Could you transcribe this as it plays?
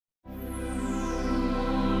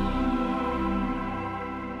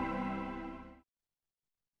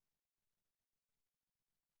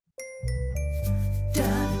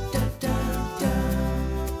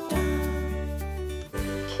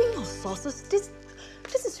courses.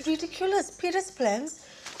 This is ridiculous. Peter's plans.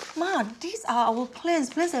 Ma, these are our plans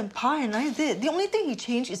that Pa and I did. The only thing he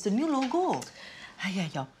changed is the new logo.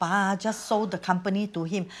 Aiya, your Pa just sold the company to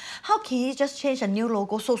him. How can he just change a new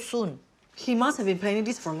logo so soon? He must have been planning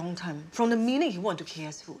this for a long time, from the minute he went to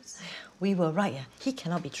KS Foods. We were right. He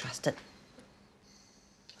cannot be trusted.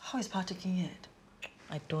 How is Pa taking it?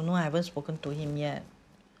 I don't know. I haven't spoken to him yet.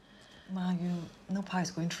 Ma, you know Pa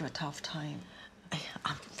is going through a tough time.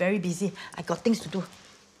 I'm very busy. I got things to do.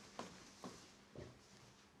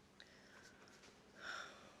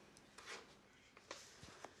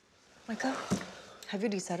 Michael, have you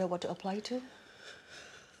decided what to apply to?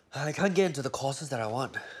 I can't get into the courses that I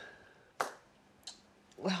want.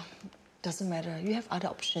 Well, doesn't matter. You have other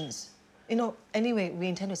options. You know, anyway, we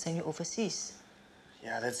intend to send you overseas.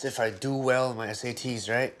 Yeah, that's if I do well in my SATs,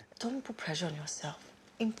 right? Don't put pressure on yourself.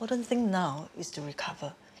 Important thing now is to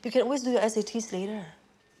recover. You can always do your SATs later.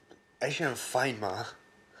 Actually, I'm fine, Ma.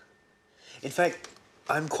 In fact,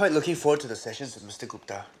 I'm quite looking forward to the sessions with Mr.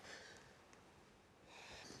 Gupta.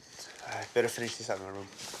 I better finish this out in my room.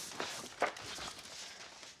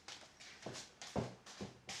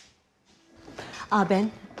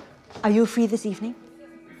 Ben, are you free this evening?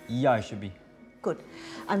 Yeah, I should be. Good.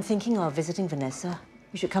 I'm thinking of visiting Vanessa.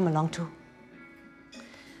 You should come along too.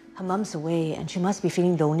 Her mum's away and she must be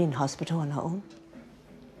feeling lonely in hospital on her own.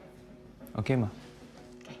 Okay, Ma.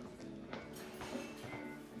 Okay.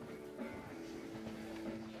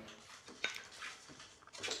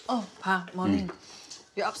 Oh, Pa, morning.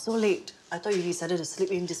 You're up so late. I thought you decided to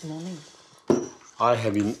sleep in this morning. I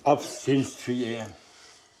have been up since 3 a.m.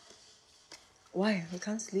 Why? You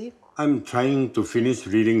can't sleep? I'm trying to finish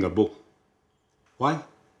reading a book. Why?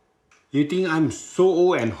 You think I'm so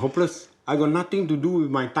old and hopeless? I got nothing to do with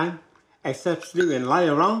my time except sleep and lie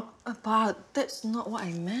around? Pa, that's not what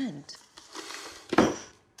I meant.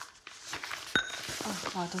 Oh,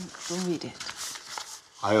 Pa, don't read it.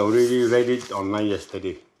 I already read it online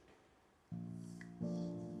yesterday.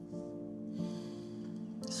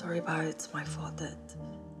 Sorry, Pa, it's my fault that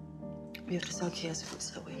we have to sell KS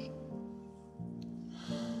Foods away.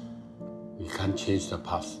 We can't change the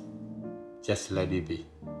past. Just let it be.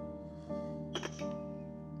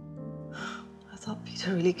 I thought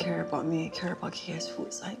Peter really cared about me, cared about KS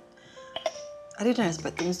Foods. I didn't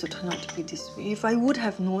expect things to turn out to be this way. If I would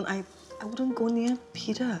have known, I wouldn't go near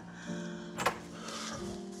Peter.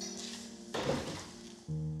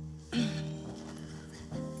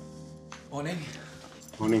 Morning.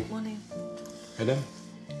 Morning. Morning. Adam,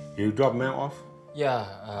 you drop Mel off?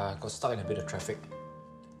 Yeah, got stuck in a bit of traffic.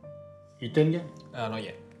 Eaten yet? Not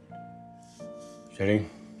yet. Xue Ling,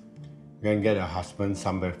 go and get her husband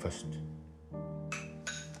some breakfast.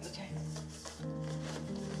 Okay.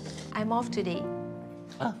 I'm off today.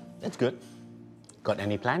 Ah, that's good. Got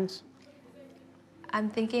any plans?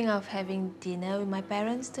 I'm thinking of having dinner with my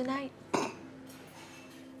parents tonight.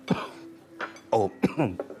 Oh,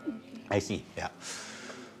 I see, yeah.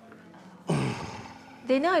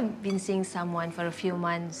 They know I've been seeing someone for a few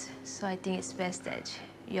months, so I think it's best that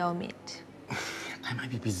you all meet. I might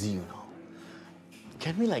be busy, you know.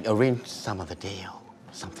 Can we, arrange some other day or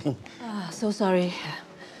something? So sorry.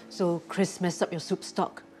 So Chris messed up your soup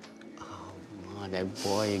stock. Oh, that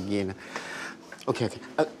boy again. Okay.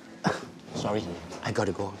 Sorry, I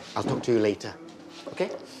gotta go. I'll talk to you later, okay?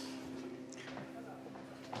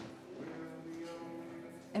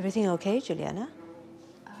 Everything okay, Juliana?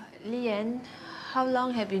 Lian, how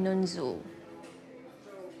long have you known Zhu?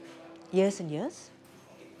 Years and years?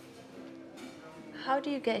 How do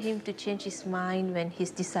you get him to change his mind when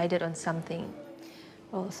he's decided on something?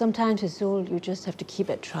 Well, sometimes with Zul, you just have to keep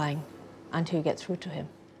at trying until you get through to him.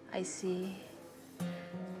 I see.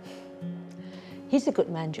 He's a good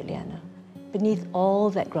man, Juliana. Beneath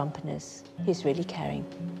all that grumpiness, he's really caring.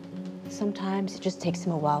 Sometimes it just takes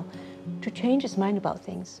him a while to change his mind about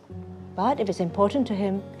things. But if it's important to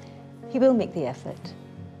him, he will make the effort.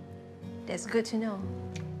 That's good to know.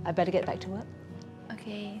 I better get back to work.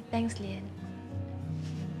 Okay, thanks, Lian.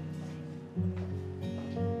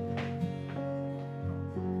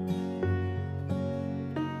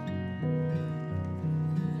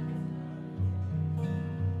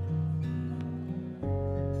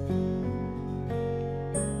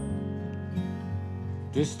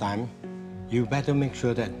 This time, you better make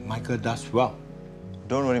sure that Michael does well.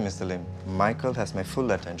 Don't worry, Mr. Lim. Michael has my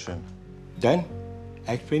full attention. Then,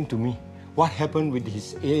 explain to me, what happened with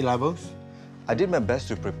his A levels? I did my best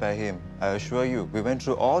to prepare him. I assure you, we went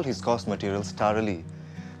through all his course materials thoroughly.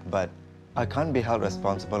 But I can't be held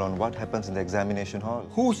responsible on what happens in the examination hall.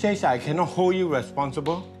 Who says I cannot hold you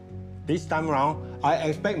responsible? This time around, I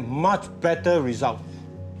expect much better results.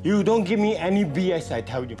 You don't give me any BS, I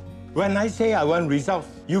tell you. When I say I want results,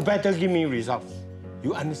 you better give me results.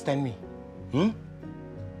 You understand me?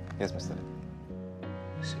 Yes, Mr. Ling.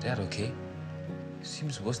 Is that okay?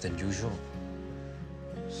 Seems worse than usual.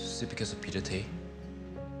 Is it because of Peter Tay?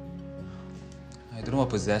 I don't know what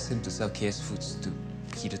possessed him to sell KS foods to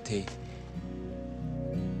Peter Tay.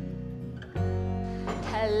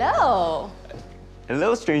 Hello.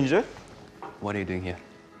 Hello, stranger. What are you doing here?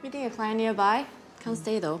 Meeting a client nearby. Can't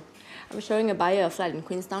stay though. I'm showing a buyer a flat in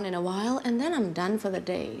Queenstown in a while, and then I'm done for the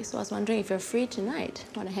day. So I was wondering if you're free tonight.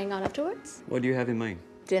 Want to hang out afterwards? What do you have in mind?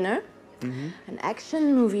 Dinner, an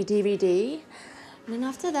action movie DVD, and then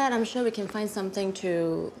after that, I'm sure we can find something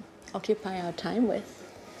to occupy our time with.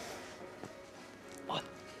 What?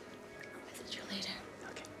 Message you later.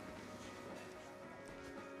 Okay.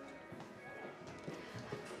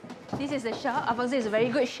 This is the shop. Abangzul is a very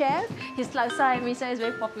good chef. His laksa and miso is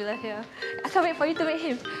very popular here. I can't wait for you to meet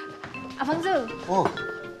him. Abangzul. Oh.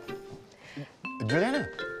 Juliana.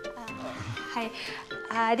 Hi.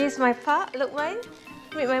 This is my pa, Lukman.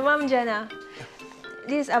 Meet my mom, Jana.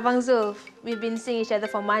 This is Abangzul. We've been seeing each other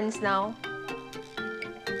for months now.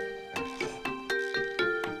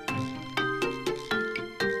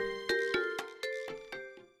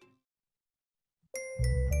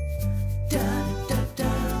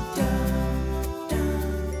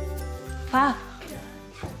 Pa,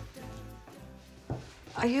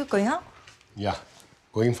 are you going out? Yeah,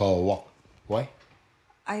 going for a walk. Why?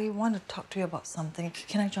 I want to talk to you about something.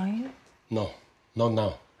 Can I join you? No, not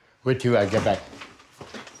now. Wait till I get back.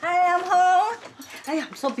 Hi, I'm home.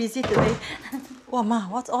 I'm so busy today. Well, Ma,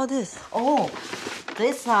 what's all this? Oh,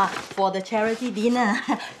 this for the charity dinner.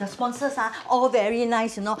 The sponsors are all very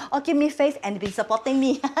nice, you know. All give me faith and been supporting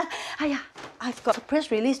me. I've got a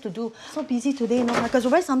press release to do. So busy today, you know. I got to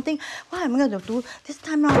write something. What am I going to do this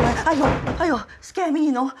time now? Scare me,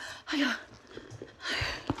 you know.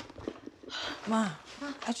 Ma,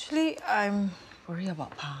 actually, I'm worried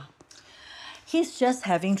about Pa. He's just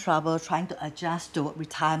having trouble trying to adjust to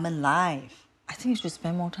retirement life. I think you should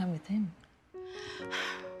spend more time with him.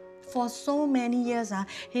 For so many years,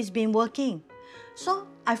 he's been working. So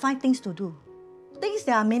I find things to do. Things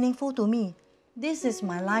that are meaningful to me. This is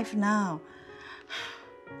my life now.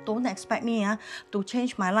 Don't expect me to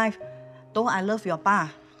change my life. Don't I love your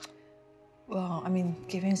pa? Well, I mean,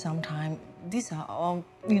 give him some time. These are all,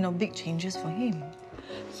 big changes for him.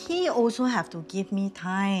 He also have to give me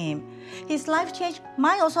time. His life changed,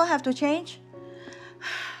 mine also have to change.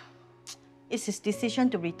 It's his decision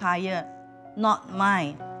to retire, not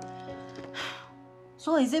mine.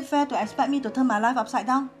 So is it fair to expect me to turn my life upside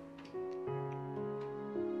down?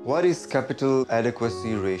 What is capital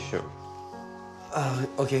adequacy ratio?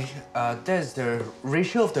 Okay. That's the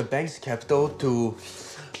ratio of the bank's capital to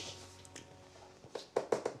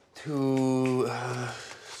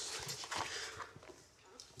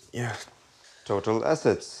Total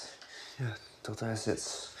assets. Yeah, total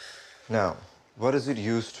assets. Now, what is it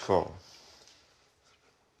used for?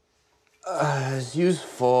 It's used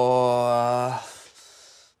for.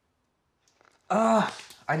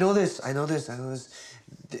 I know this.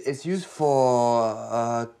 It's used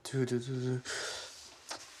for to.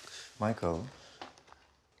 Michael,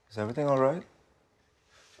 is everything all right?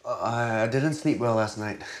 I didn't sleep well last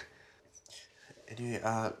night. Anyway,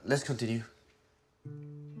 let's continue.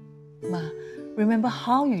 Ma, remember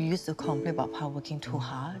how you used to complain about Pa working too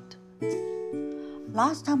hard?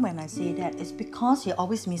 Last time when I say that, it's because he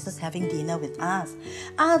always misses having dinner with us.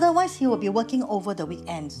 Otherwise, he will be working over the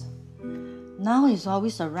weekends. Now he's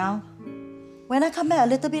always around. When I come back a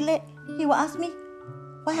little bit late, he will ask me,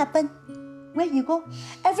 what happened? Where you go?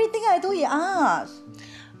 Everything I do, he asks.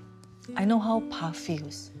 I know how Pa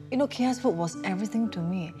feels. KS Food was everything to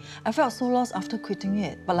me. I felt so lost after quitting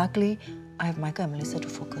it. But luckily, I have Michael and Melissa to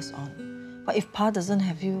focus on. But if Pa doesn't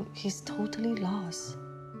have you, he's totally lost.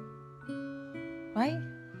 Right?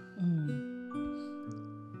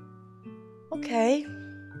 Okay.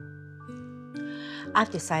 I've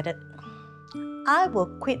decided I will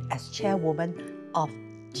quit as chairwoman of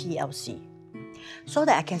TLC so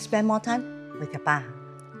that I can spend more time with your pa.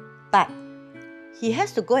 But he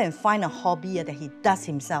has to go and find a hobby that he does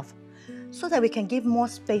himself so that we can give more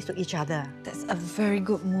space to each other. That's a very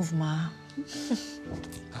good move, Ma.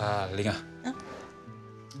 Ling,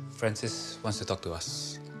 Francis wants to talk to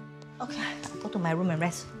us. Okay, go to my room and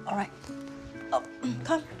rest. All right. Oh,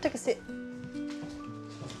 come, take a seat.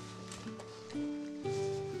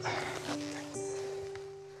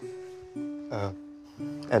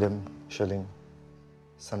 Adam, Xue Ling,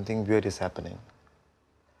 something weird is happening.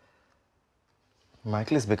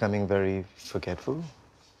 Michael is becoming very forgetful.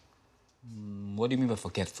 What do you mean by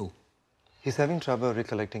forgetful? He's having trouble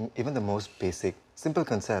recollecting even the most basic, simple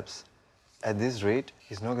concepts. At this rate,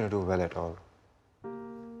 he's not going to do well at all.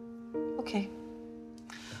 Okay.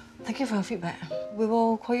 Thank you for your feedback. We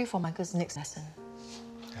will call you for Michael's next lesson.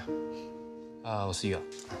 I'll see you.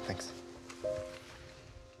 Thanks.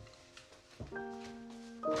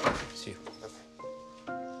 See you.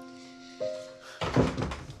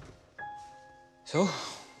 So,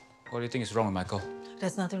 what do you think is wrong with Michael?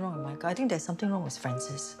 There's nothing wrong with Michael. I think there's something wrong with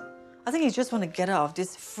Francis. I think he just want to get out of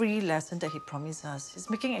this free lesson that he promised us. He's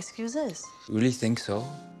making excuses. Really think so?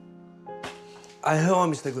 I heard what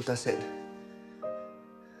Mr. Gupta said.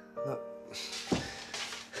 Look,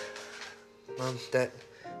 Mom, Dad,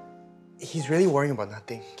 he's really worrying about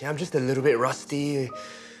nothing. Okay, I'm just a little bit rusty.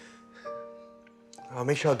 I'll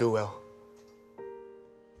make sure I'll do well.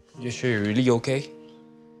 You sure you're really okay?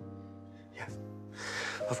 Yeah,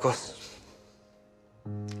 of course.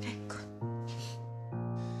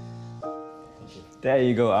 There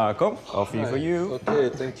you go, Kwong. Coffee for you. Okay,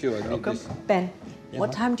 thank you. I need this. Ben,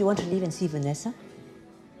 what time do you want to leave and see Vanessa?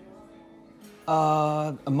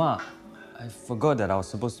 Ma, I forgot that I was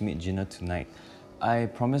supposed to meet Gina tonight. I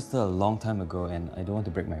promised her a long time ago and I don't want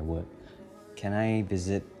to break my word. Can I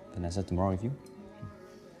visit Vanessa tomorrow with you?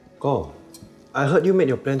 Go. I heard you made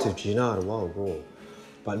your plans with Gina a while ago.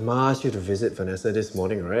 But Ma asked you to visit Vanessa this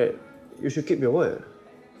morning, right? You should keep your word.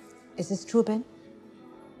 Is this true, Ben?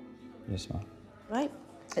 Yes, Ma. Right,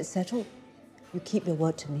 it's settled. You keep your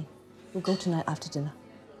word to me. We'll go tonight after dinner.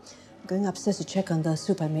 I'm going upstairs to check on the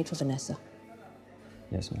soup I made for Vanessa.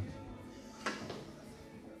 Yes, Ma.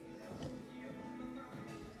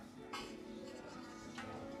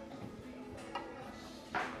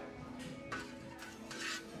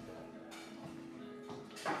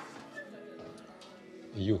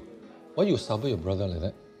 You, why you sabo your brother like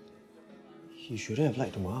that? He shouldn't have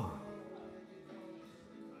lied to Ma.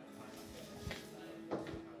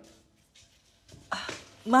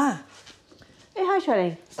 Ma. Hey, hi, Xue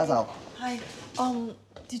Ling. Hi.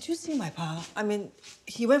 Did you see my pa? I mean,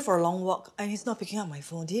 he went for a long walk and he's not picking up my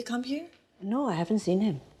phone. Did he come here? No, I haven't seen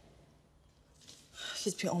him.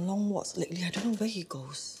 He's been on long walks lately. I don't know where he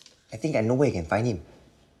goes. I think I know where you can find him.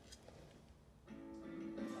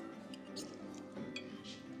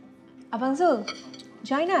 Abang Zul,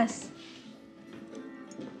 join us.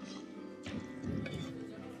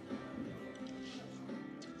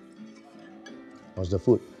 How's the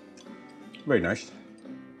food? Very nice.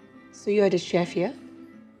 So you're the chef here?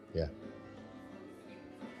 Yeah.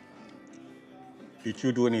 Did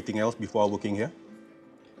you do anything else before working here?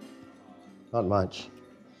 Not much.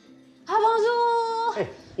 Abang Zul! Hey,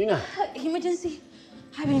 Nina. Emergency.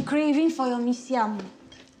 I've been craving for your mee siam.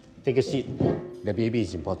 Take a seat. The baby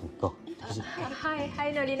is important. Go.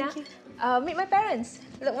 Hi, Nolina. Meet my parents,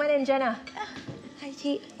 Lukman and Jana. Hi,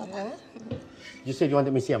 Cik. You said you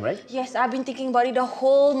wanted mee siam, right? Yes, I've been thinking about it the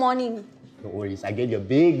whole morning. No worries. I get you a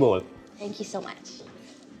big bowl. Thank you so much.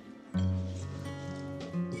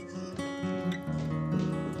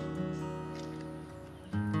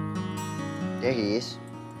 There he is.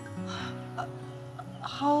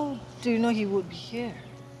 How do you know he would be here?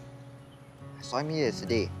 I saw him here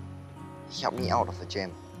yesterday. He helped me out of a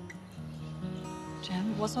jam.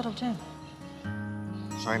 Jam? What sort of jam?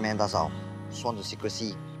 Sorry man, that's all. Sworn to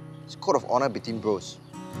secrecy. It's code of honor between bros.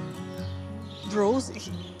 Bros?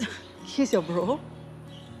 He's your bro?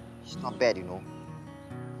 He's not bad, you know.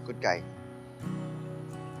 Good guy.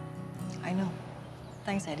 I know.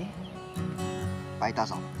 Thanks, Eddie. Bye,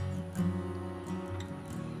 that's all.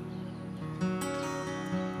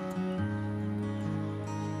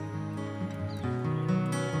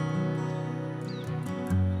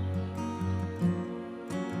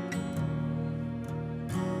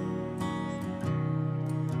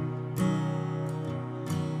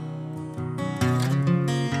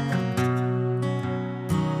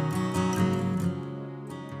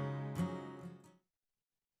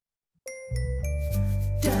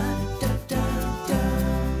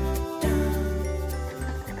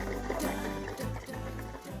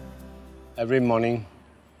 Every morning,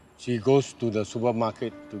 she goes to the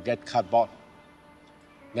supermarket to get cardboard.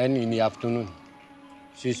 Then in the afternoon,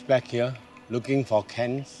 she's back here looking for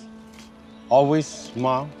cans. Always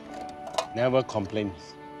smile, never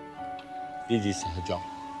complains. This is her job.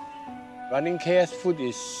 Running KS Food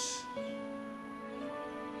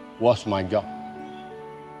was my job,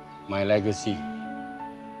 my legacy.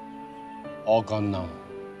 All gone now.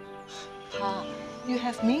 Pa, you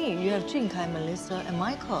have me, you have Jinkai, Melissa, and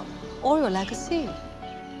Michael. All your legacy.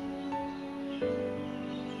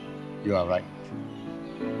 You are right.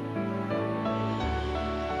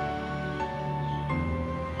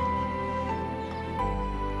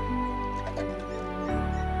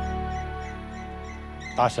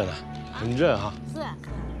 大婶啊，很热哈。是啊。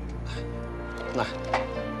来，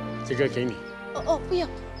这个给你。不要。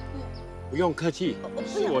不用客气，不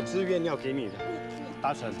是要我自愿要给你的。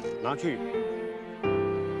大婶，拿去。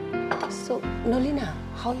 So, Nolina,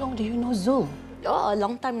 how long do you know Zul? Oh, a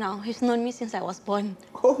long time now. He's known me since I was born.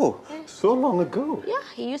 Oh, so long ago. Yeah,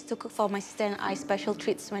 he used to cook for my sister and I special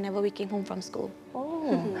treats whenever we came home from school.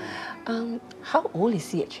 Oh. How old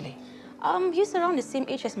is he actually? He's around the same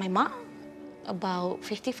age as my mom, about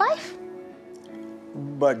 55.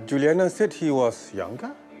 But Juliana said he was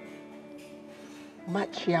younger.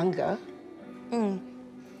 Much younger?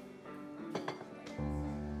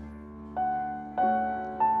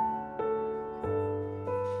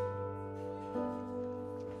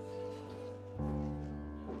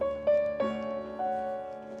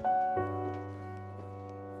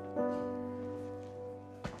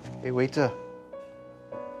 Hey, waiter.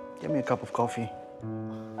 Get me a cup of coffee.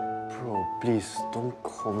 Bro, please, don't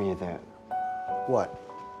call me that. What?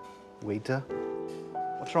 Waiter?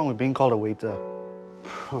 What's wrong with being called a waiter?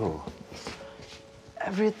 Bro,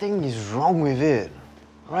 everything is wrong with it.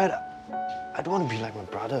 Right? I don't want to be like my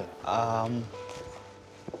brother.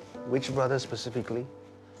 Which brother specifically?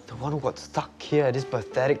 The one who got stuck here at this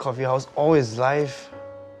pathetic coffee house all his life.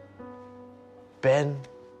 Ben.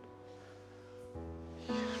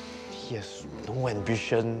 He has no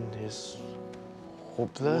ambition. He's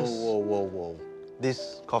hopeless. Whoa.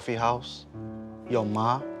 This coffee house, your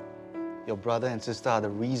ma, your brother and sister are the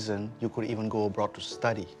reason you could even go abroad to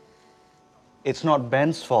study. It's not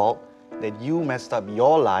Ben's fault that you messed up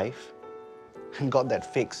your life and got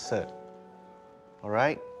that fake cert. All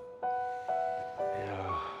right?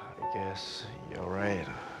 Yeah, I guess you're right.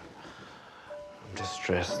 I'm just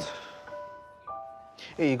stressed.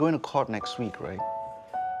 Hey, you're going to court next week, right?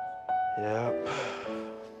 Yep.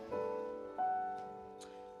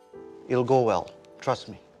 It'll go well. Trust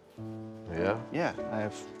me. Yeah? Yeah, I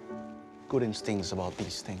have good instincts about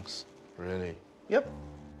these things. Really? Yep.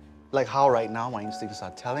 Like how right now my instincts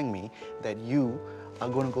are telling me that you are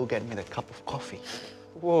going to go get me that cup of coffee.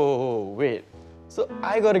 Whoa, wait. So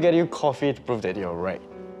I gotta get you coffee to prove that you're right.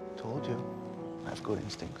 Told you. I have good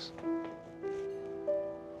instincts.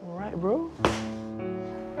 All right, bro.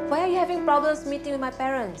 Why are you having problems meeting with my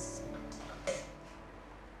parents?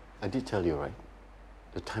 I did tell you, right?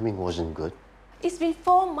 The timing wasn't good. It's been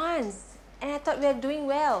 4 months, and I thought we were doing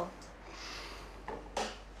well.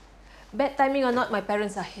 Bad timing or not, my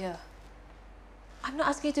parents are here. I'm not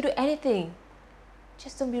asking you to do anything.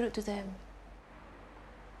 Just don't be rude to them.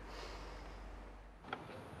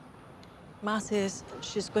 Ma says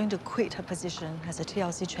she's going to quit her position as a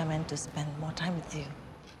TLC chairman to spend more time with you.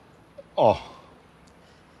 Oh.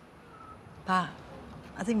 Pa,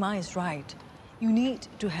 I think Ma is right. You need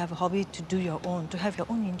to have a hobby to do your own, to have your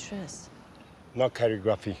own interests. Not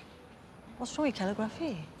calligraphy. What's wrong with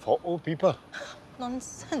calligraphy? For old people.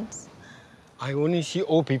 Nonsense. I only see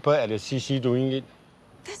old people at the CC doing it.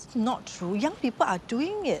 That's not true. Young people are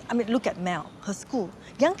doing it. I mean, look at Mel, her school.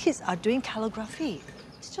 Young kids are doing calligraphy.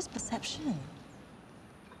 It's just perception.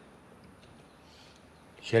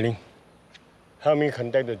 Xue Ling, help me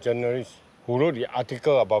contact the journalist who wrote the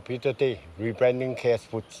article about Peter Day rebranding KS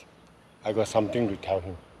Foods. I got something to tell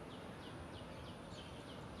him.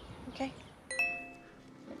 Okay.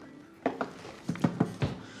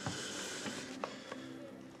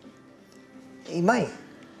 Hey, Mike.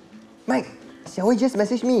 Mike, Xiaowei just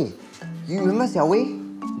messaged me. You remember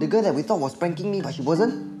Xiaowei? The girl that we thought was pranking me, but she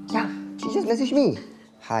wasn't? Yeah, she just messaged me.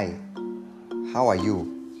 Hi. How are you?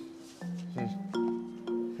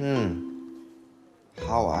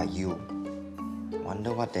 How are you?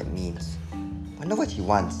 Wonder what that means. Wonder what he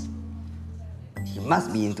wants. He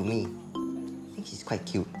must be into me. I think she's quite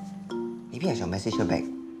cute. Maybe I shall message her back.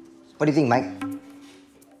 What do you think, Mike?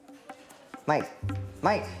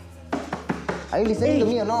 Mike! Are you listening to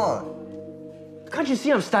me or not? Can't you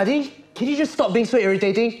see I'm studying? Can you just stop being so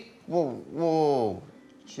irritating? Whoa.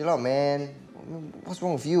 Chill out, man. What's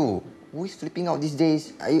wrong with you? Always flipping out these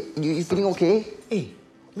days. Are you feeling okay? Hey,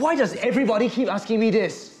 why does everybody keep asking me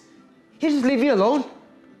this? You just leave me alone?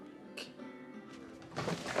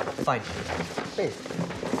 Fine. Hey,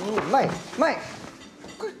 Mike!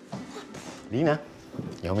 Lina,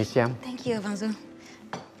 your Miss Siam. Thank you, Abang Zul.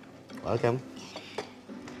 Welcome.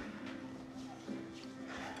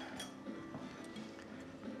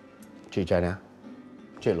 Juliana,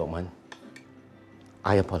 Lokman,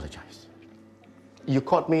 I apologize. You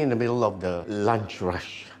caught me in the middle of the lunch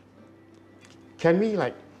rush. Can we,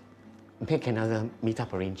 make another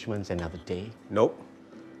meet-up arrangements another day? Nope.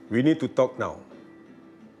 We need to talk now.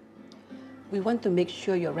 We want to make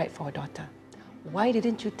sure you're right for our daughter. Why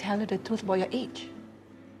didn't you tell her the truth about your age?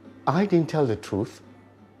 I didn't tell the truth.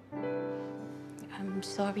 I'm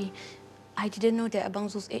sorry. I didn't know that Abang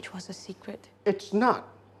Zul's age was a secret. It's not.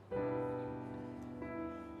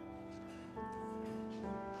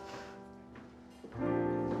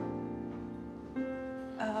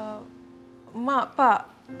 Mak, Pak,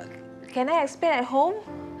 can I explain at home?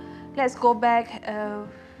 Let's go back.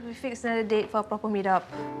 We fix another date for a proper meet-up.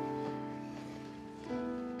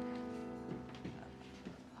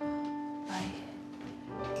 Bye.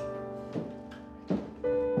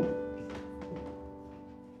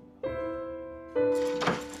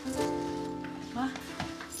 Ma?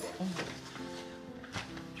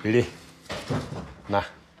 Julie, nah.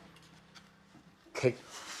 Cake.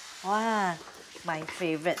 Wow, my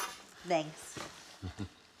favorite. Thanks.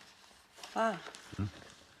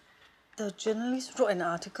 The journalist wrote an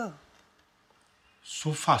article.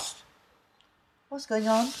 So fast. What's going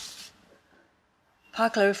on? Pa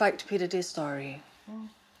clarified to Peter Day's story.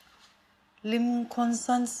 Kwong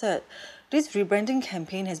San said this rebranding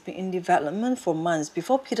campaign has been in development for months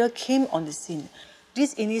before Peter came on the scene.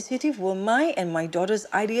 This initiative was my and my daughter's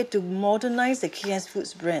idea to modernize the KS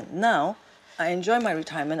Foods brand. Now, I enjoy my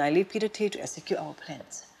retirement. I leave Peter Tay to execute our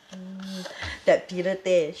plans. That Peter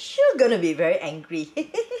Tay sure gonna be very angry.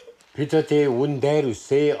 Peter Tay wouldn't dare to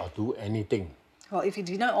say or do anything. Well, if he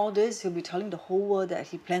denied all this, he'll be telling the whole world that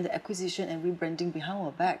he planned the acquisition and rebranding behind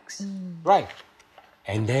our backs. Right.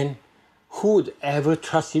 And then, who would ever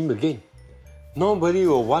trust him again? Nobody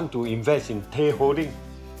will want to invest in Tay Holding.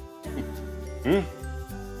 The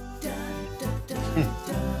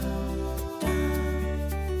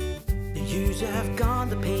years have gone,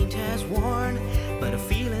 the paint has worn, but the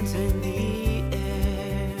feeling's in the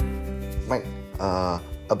air. Mike,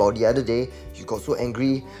 about the other day, you got so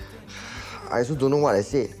angry. I also don't know what I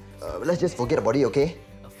said. Let's just forget about it, okay?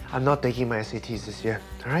 I'm not taking my SATs this year,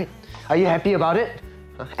 all right? Are you happy about it?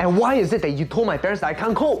 And why is it that you told my parents that I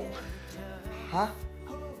can't cope? Huh?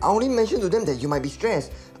 I only mentioned to them that you might be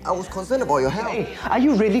stressed. I was concerned about your health. Hey, are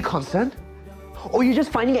you really concerned? Or you're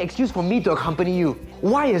just finding an excuse for me to accompany you?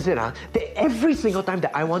 Why is it, that every single time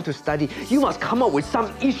that I want to study, you must come up with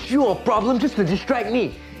some issue or problem just to distract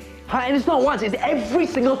me? And it's not once, it's every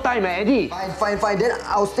single time, Eddie. Fine. Then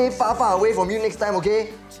I'll stay far away from you next time,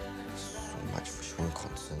 okay? So much for showing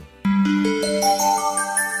concern.